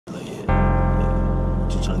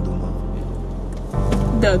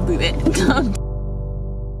Don't do that. Don't.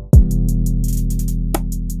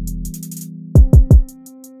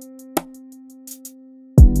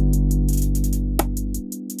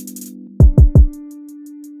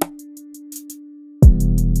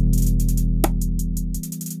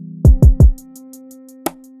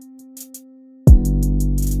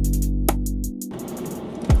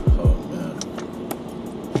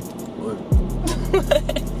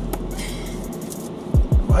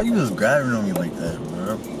 Why you just grabbing on me like that,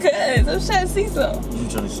 bro? Cause I'm trying to see something. What you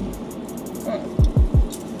trying to see?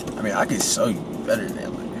 I mean, I can show you better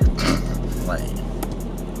than like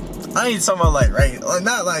I ain't talking about like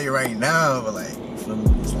not like right now, but like you feel me?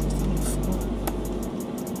 It's like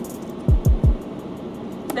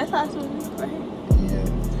that's how it's supposed to be right here.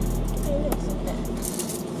 yeah.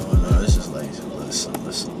 Oh no, it's just like listen,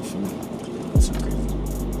 you feel me? It's so crazy.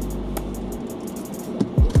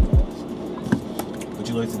 What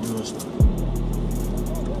you like to do and stuff?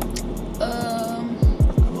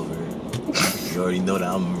 I'm over here. You already know that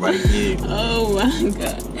I'm right here. Oh my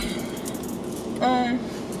god.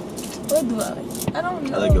 What do I like? I don't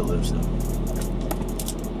know. I like your lips though.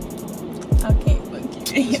 I can't fuck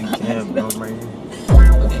you. Yes, you can, bro. I'm right here.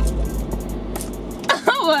 Okay.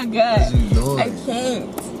 Oh my god. What you doing? I can't.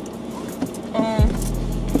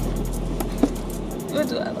 What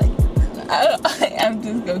do I like? I'm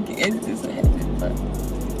just gonna get it's just what happens.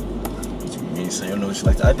 What you mean? So you don't know what you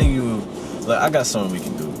like to, I think you like I got something we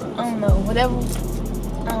can do, bro. I don't know. Whatever.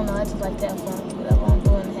 I don't know. I just like to have fun. Whatever I'm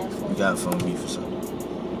doing, have fun. You got fun with me for something.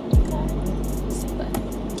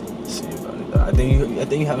 See about it though. I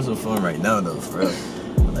think you having some fun right now though, for real.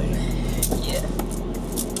 Like yeah.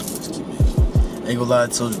 Just keep it. Ain't gonna lie, I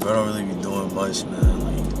told you, bro, I don't really be doing much, man.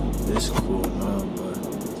 Like this is cool, man, but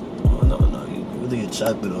no, you really a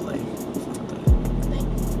chocolate though, like.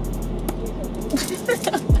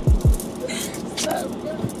 Stop,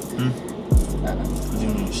 bro. What do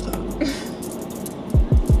you mean stop?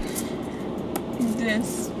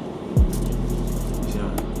 This.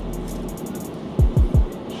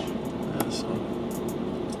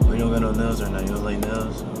 You don't got no nails right now? You don't like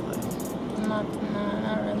nails? Or like... Not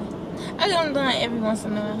really. I get them done every once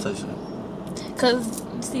in a while. Touch it. Cause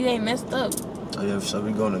see they messed up. Oh yeah, so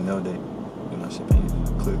we going to nail day. Get my shit painted.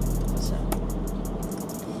 Clear. So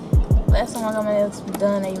last time I got my nails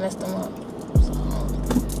done, they messed them up.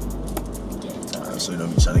 So you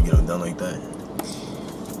don't be trying to get them done like that?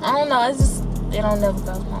 I don't know. It's just they don't never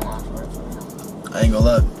cross my mind for real. I ain't gonna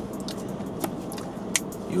lie.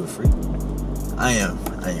 You a freak? I am.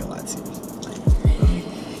 I ain't gonna lie to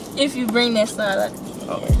you. If you bring that side up.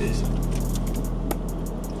 Oh, it is.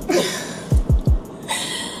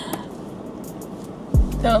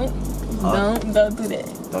 Don't do that.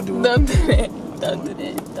 Don't do it. Don't do that. Don't do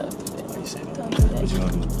that. Don't do that. Why you say that? Don't do that. What you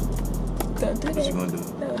gonna do? Don't do that. What you gonna do?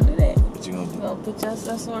 Don't do that. What you gonna do? You gonna put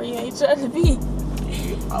yourself where you ain't trying to be.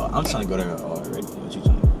 I'm trying to go there already. What you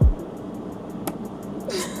trying to do?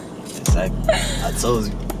 Exactly. I told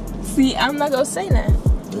you. See, I'm not gonna say that.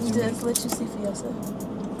 Just let you see for yourself.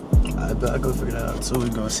 I bet I go figure that out too. We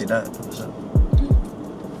gonna see that for sure.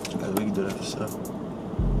 We can do that for sure.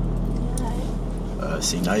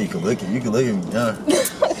 See, now you can look at me. You can look at me. Yeah.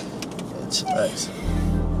 Chillax.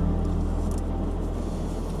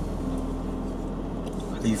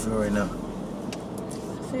 How do you feel right now?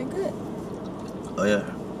 I feel good. Oh yeah.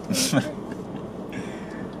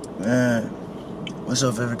 Man, what's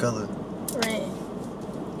your favorite color? Red.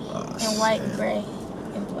 Oh, And white, gray,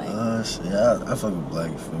 and black. Shit. Yeah, I fuck with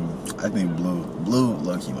black. You feel me? I think blue. Blue,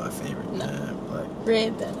 low-key my favorite. No. Man, black.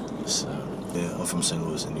 Red better. So, yeah, I'm from St.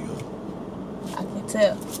 Louis in New York. I can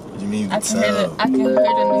tell. What do you mean you I can can hear tell? the New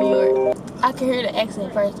York. I can hear the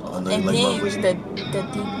accent first of all. Oh, no, and you like my then voice? the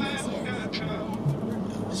deepness, yes.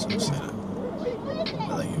 So I'm saying that.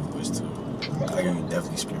 I like your voice too. I hear you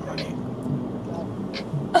definitely scream my name.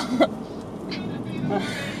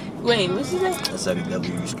 Wait, what you say? I said it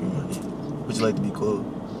definitely you scream my name. Would you like to be called?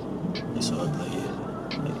 And so I'd be like, yeah.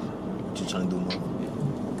 Like, what you trying to do more? Yeah.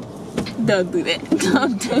 Don't do that.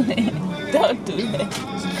 Don't do that. Don't do that.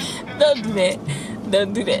 Don't do that.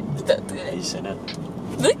 Don't do that. Don't do You that. said that?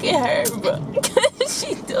 Look at her, bro.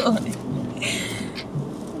 She doing it.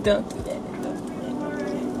 Don't do that. Don't do that.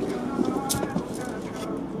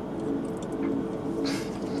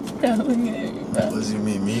 Don't look at me, bro. What do you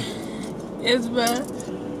mean, me? Yes, bro.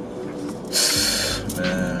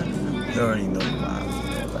 Man, you already know the vibe,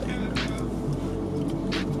 man. Like,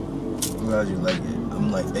 I'm glad you like it. I'm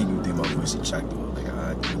like, thank you, think my voice attractive. Like,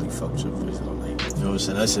 I really fuck with your voice. I'm like, you know what I'm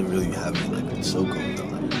saying? That shit really have me like it's so cool though.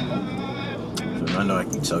 Like, I know I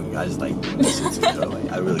keep choking. I just like listen to it. Though.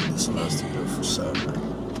 Like, I really do some else to do for sure. Like,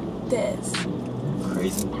 That's crazy.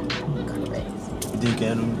 crazy. Crazy. You think you can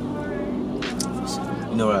handle me?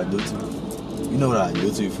 You know what I do to you? You know what I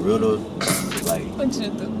do to you for real though? Like. What you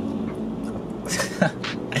do?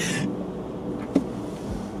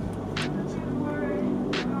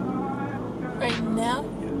 Right now?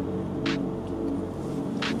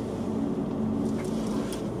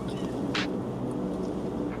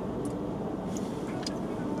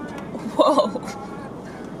 Whoa.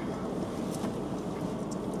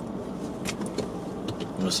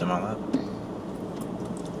 You wanna sit in my lap? Yeah.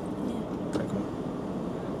 Okay, come on.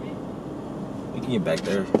 You can get back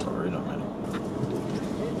there. Or it don't matter.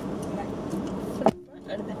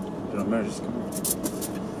 It don't matter, just come here.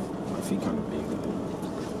 My feet kind of big.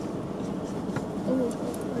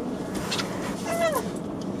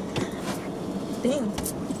 Damn.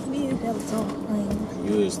 We have tall.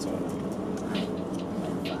 You is tall.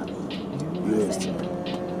 You is tall.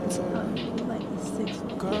 Like 6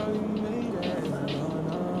 foot.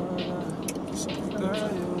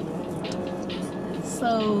 So,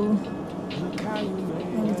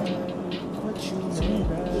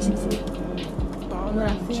 what I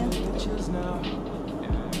feel? You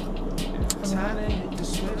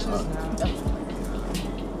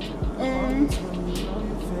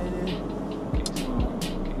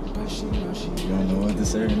don't know what to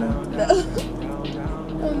say right now? No. I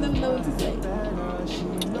don't even know what to say. I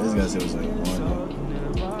just gotta say what's like one.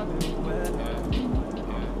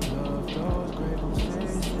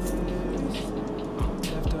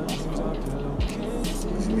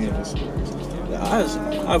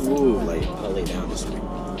 I will like I lay down this way.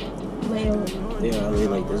 Lay over. Yeah, I lay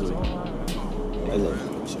like this way. I love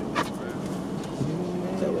you.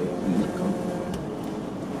 That way I'm gonna come.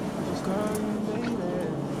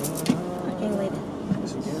 I can't lay down.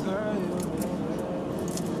 Yes, you can.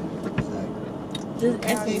 Exactly. Just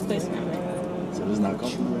ask me a question, right? So this is not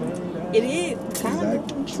comfortable. It is. Kind of.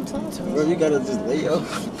 Exactly. Too tall. Bro, you gotta just lay up.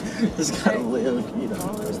 Just gotta lay up. You know.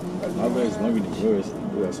 My leg's longer than yours.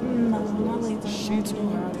 You got some. No, my legs are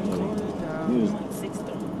You was, like 6'3".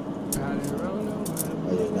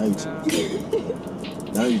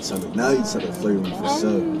 oh yeah, now you trying to flirt with me for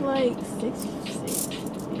sure. I'm like 6'6".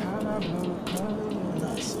 Nah,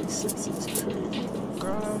 6'6" is crazy.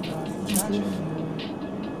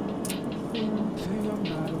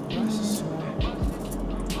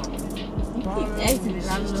 You keep asking it,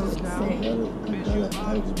 I don't know what to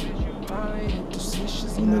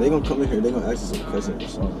say. You know, they gonna come in here, they gonna ask us some questions or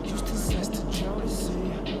something.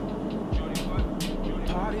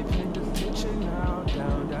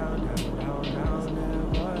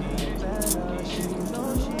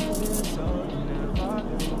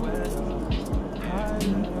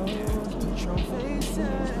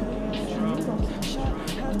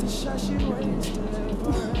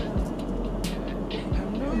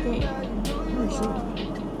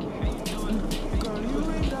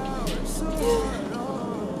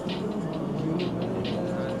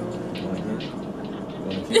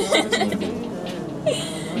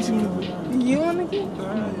 You wanna get?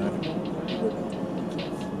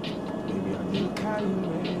 Maybe I do.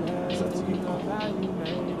 It's up to you.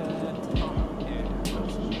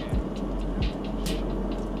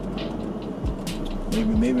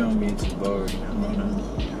 Maybe I'm being too bored. I don't know.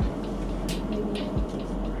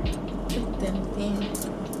 Damn.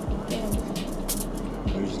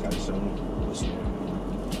 You just gotta show me.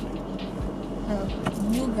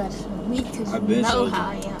 You gotta show me because I've you been know showed how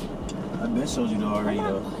I you. am. I've been showed you though already I'm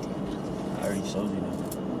though. not body. I already showed you though.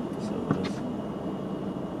 So that's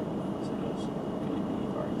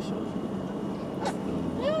you've already showed you.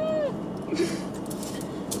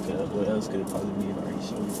 Okay, what else could it possibly be if I already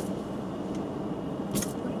showed you?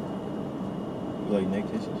 You like neck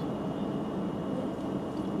kisses?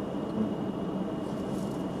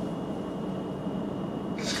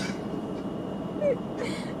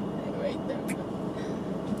 Right there.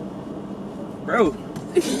 Bro! Look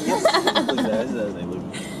at that. That's like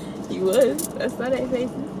looking. You was. I saw that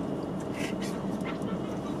face.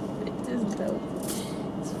 It's just dope.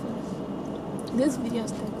 It's funny. This video's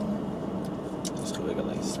still going. Let's go back at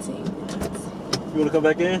like 16 minutes. You wanna come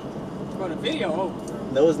back in? Bro, the video over.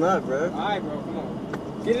 No, it's not, bro. Alright, bro, come on.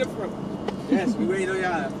 Get it up front. Yes, we waiting on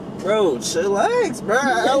y'all. Bro, chillax, bro.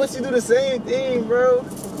 I let you do the same thing, bro.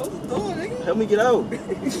 Close the door, nigga. Help me get out.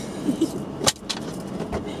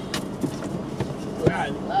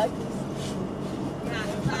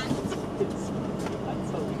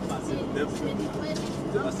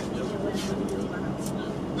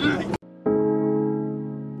 Alright.